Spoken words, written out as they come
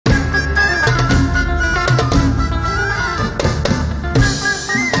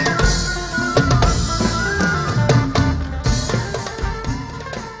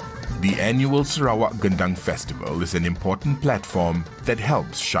annual Sarawak Gendang Festival is an important platform that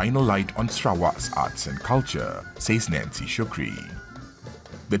helps shine a light on Sarawak's arts and culture, says Nancy Shukri.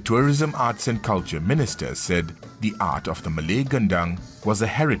 The Tourism, Arts and Culture Minister said the art of the Malay Gendang was a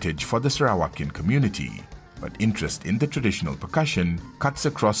heritage for the Sarawakian community, but interest in the traditional percussion cuts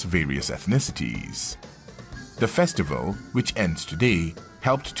across various ethnicities. The festival, which ends today,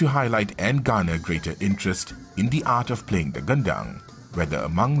 helped to highlight and garner greater interest in the art of playing the gendang, whether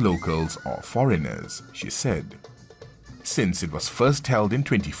among locals or foreigners, she said. Since it was first held in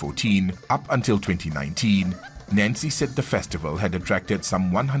 2014 up until 2019, Nancy said the festival had attracted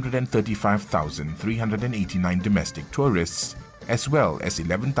some 135,389 domestic tourists as well as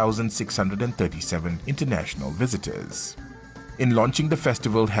 11,637 international visitors. In launching the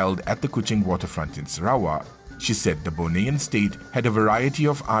festival held at the Kuching waterfront in Sarawak, she said the Bornean state had a variety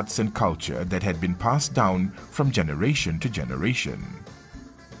of arts and culture that had been passed down from generation to generation.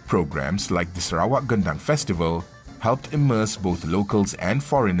 Programs like the Sarawak Gendang Festival helped immerse both locals and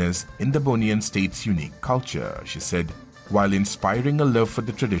foreigners in the Bornean state's unique culture, she said, while inspiring a love for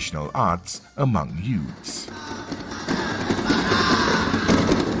the traditional arts among youths.